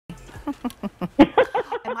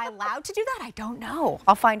Am I allowed to do that? I don't know.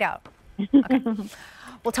 I'll find out. Okay.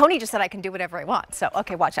 Well, Tony just said I can do whatever I want. So,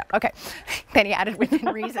 okay, watch out. Okay. Penny added within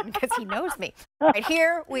reason because he knows me. All right,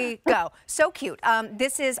 here we go. So cute.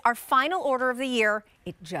 This is our final order of the year.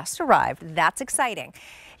 It just arrived. That's exciting.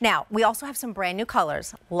 Now, we also have some brand new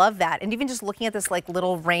colors. Love that. And even just looking at this like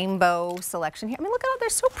little rainbow selection here. I mean, look at how they're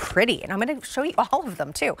so pretty. And I'm going to show you all of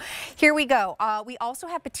them too. Here we go. We also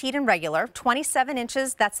have petite and regular, 27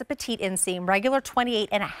 inches. That's the petite inseam. Regular,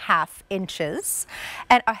 28.5 inches.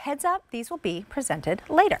 And a heads up, these will be presented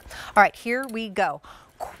later. All right, here we go.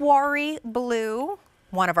 Quarry blue,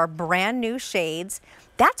 one of our brand new shades.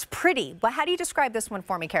 That's pretty. But how do you describe this one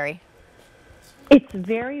for me, Carrie? It's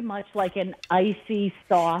very much like an icy,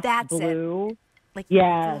 soft blue. It. Like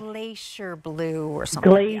glacier blue or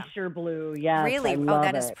something. Glacier blue, yes. Really? Oh,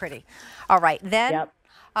 that is pretty. All right. Then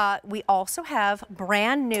we also have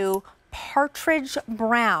brand new partridge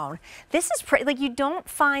brown. This is pretty. Like, you don't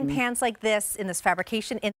find pants like this in this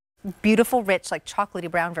fabrication in beautiful, rich, like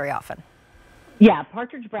chocolatey brown very often. Yeah,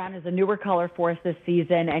 partridge brown is a newer color for us this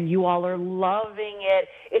season, and you all are loving it.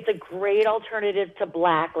 It's a great alternative to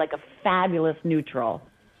black, like a fabulous neutral.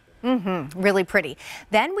 Really pretty.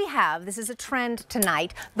 Then we have, this is a trend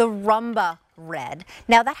tonight, the rumba red.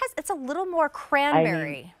 Now that has, it's a little more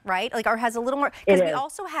cranberry, right? Like, or has a little more, because we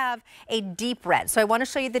also have a deep red. So I want to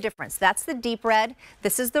show you the difference. That's the deep red.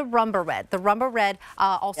 This is the rumba red. The rumba red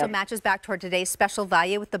also matches back to our today's special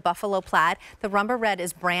value with the buffalo plaid. The rumba red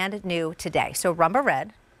is brand new today. So rumba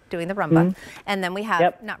red, doing the rumba, and then we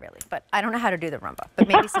have, not really, but I don't know how to do the rumba, but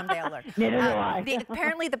maybe someday I'll learn. Neither do I.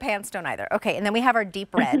 Apparently the pants don't either. Okay, and then we have our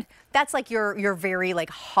deep red. That's like your very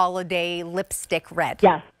like holiday lipstick red.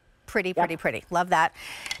 Yes. Pretty, pretty, pretty. Love that.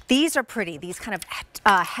 These are pretty. These kind of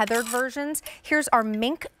heathered versions. Here's our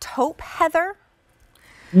mink taupe heather.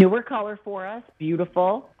 Newer color for us.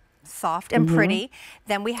 Beautiful. Soft and pretty.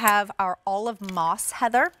 Then we have our olive moss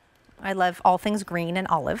heather. I love all things green and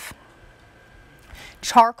olive.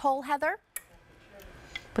 Charcoal heather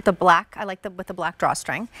with the black. I like with the black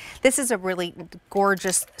drawstring. This is a really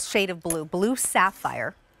gorgeous shade of blue. Blue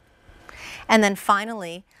sapphire. And then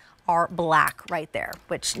finally, our black right there,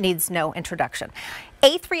 which needs no introduction.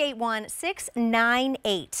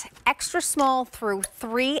 8381698, extra small through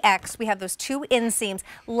 3X. We have those two inseams.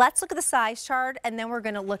 Let's look at the size chart, and then we're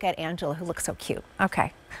going to look at Angela, who looks so cute.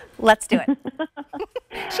 Okay, let's do it.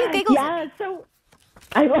 She giggles. Yeah, so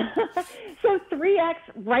 3X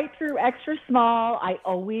right through extra small. I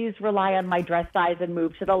always rely on my dress size and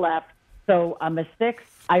move to the left. So I'm a 6.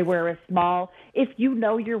 I wear a small. If you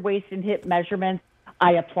know your waist and hip measurements,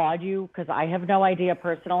 I applaud you, because I have no idea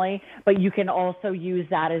personally, but you can also use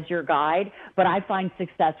that as your guide. But I find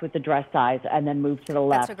success with the dress size and then move to the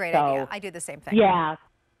left. That's a great idea. I do the same thing. Yeah.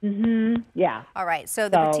 Yeah. All right. So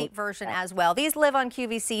the petite version as well. These live on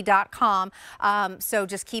QVC.com. So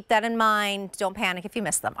just keep that in mind. Don't panic if you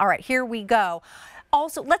miss them. All right. Here we go.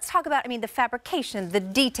 Also, let's talk about, I mean, the fabrication, the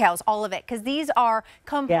details, all of it, because these are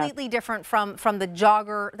completely different from the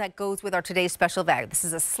jogger that goes with our today's special value. This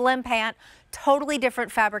is a slim pant, totally different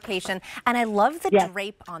fabrication, and I love the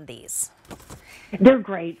drape on these. They're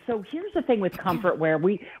great. So here's the thing with Comfortwear.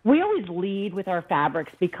 We always lead with our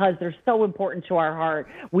fabrics because they're so important to our heart.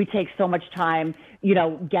 We take so much time, you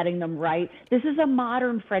know, getting them right. This is a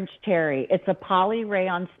modern French terry. It's a poly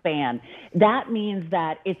rayon span. That means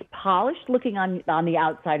that it's polished looking on the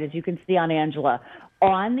outside, as you can see on Angela.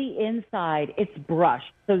 On the inside, it's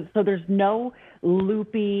brushed. So there's no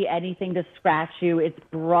loopy, anything to scratch you. It's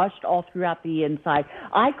brushed all throughout the inside.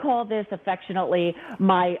 I call this affectionately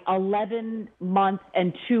my 11 months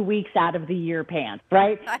and 2 weeks out of the year pants,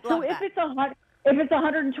 right? So if it's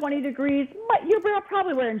 120 degrees, you're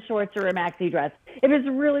probably wearing shorts or a maxi dress. If it's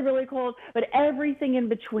really, really cold, but everything in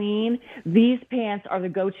between, these pants are the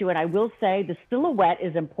go-to. And I will say the silhouette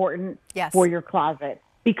is important for your closet.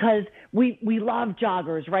 Because we love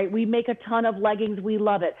joggers, right? We make a ton of leggings. We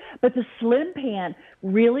love it. But the slim pant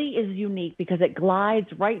really is unique because it glides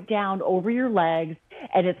right down over your legs,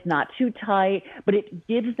 and it's not too tight, but it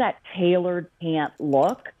gives that tailored pant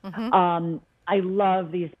look. I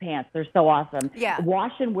love these pants. They're so awesome. Yeah.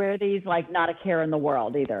 Wash and wear these like not a care in the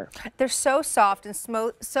world either. They're so soft and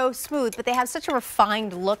so smooth, but they have such a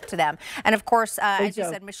refined look to them. And of course, as you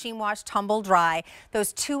said, machine wash, tumble dry.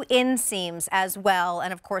 Those two inseams as well.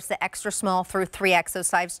 And of course, the extra small through 3X. Those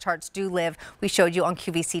size charts do live. We showed you on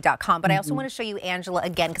QVC.com. But I also want to show you Angela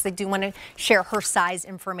again, because I do want to share her size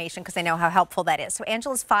information because I know how helpful that is. So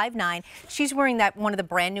Angela's 5'9". She's wearing that one of the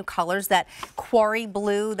brand new colors, that quarry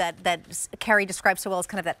blue that Carrie Carrie described so well as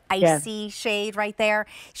kind of that icy shade right there.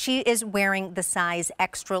 She is wearing the size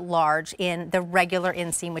extra large in the regular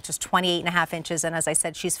inseam, which is 28.5 inches. And as I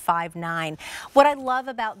said, she's 5'9". What I love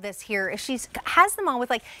about this here is she has them on with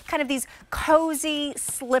like kind of these cozy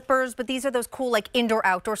slippers, but these are those cool like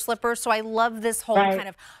indoor-outdoor slippers. So I love this whole kind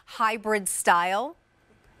of hybrid style.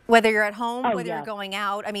 Whether you're at home, whether you're going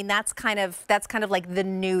out, I mean, that's kind of like the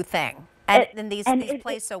new thing. And these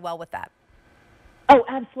play so well with that. Oh,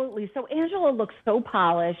 absolutely. So Angela looks so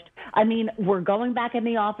polished. I mean, we're going back in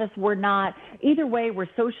the office. We're not. Either way, we're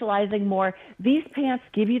socializing more. These pants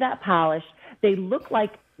give you that polish. They look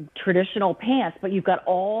like traditional pants, but you've got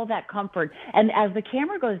all that comfort. And as the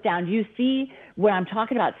camera goes down, you see when I'm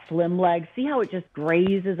talking about slim legs, see how it just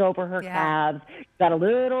grazes over her calves. You've got a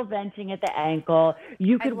little venting at the ankle.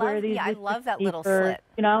 You could wear these. Yeah, I love that little slit.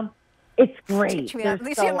 You know, it's great. At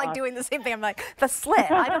least I'm like doing the same thing. I'm like, the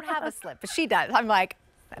slit. I don't have a slit, but she does. I'm like,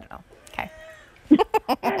 I don't know. Okay.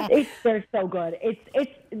 They're so good.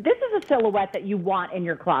 This is a silhouette that you want in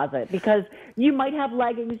your closet because you might have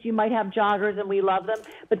leggings, you might have joggers, and we love them.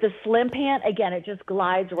 But the slim pant, again, it just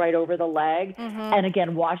glides right over the leg, and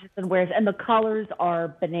again washes and wears. And the colors are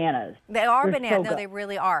bananas. They are bananas. No, they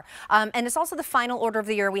really are. And it's also the final order of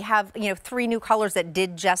the year. We have 3 new colors that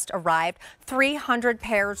did just arrive. 300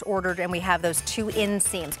 pairs ordered, and we have those 2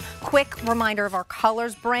 inseams. Quick reminder of our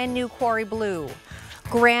colors: brand new Quarry Blue.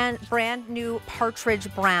 Brand new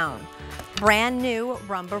Partridge Brown, brand new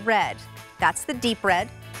Rumba Red. That's the deep red.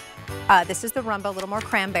 This is the Rumba, a little more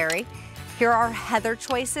cranberry. Here are heather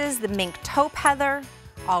choices: the mink taupe heather,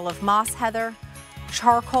 olive moss heather,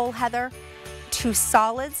 charcoal heather, 2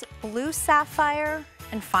 solids, blue sapphire,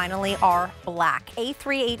 and finally our black.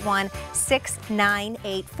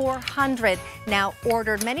 A381-698-400 now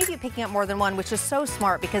ordered. Many of you picking up more than one, which is so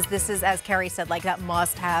smart because this is, as Carrie said, like that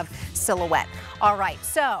must-have silhouette. All right,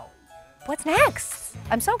 so what's next?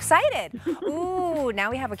 I'm so excited. Ooh,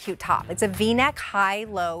 now we have a cute top. It's a V-neck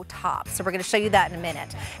high-low top. So we're going to show you that in a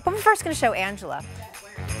minute. But we're first going to show Angela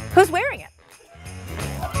who's wearing it.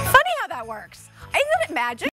 Funny how that works. Isn't it magic?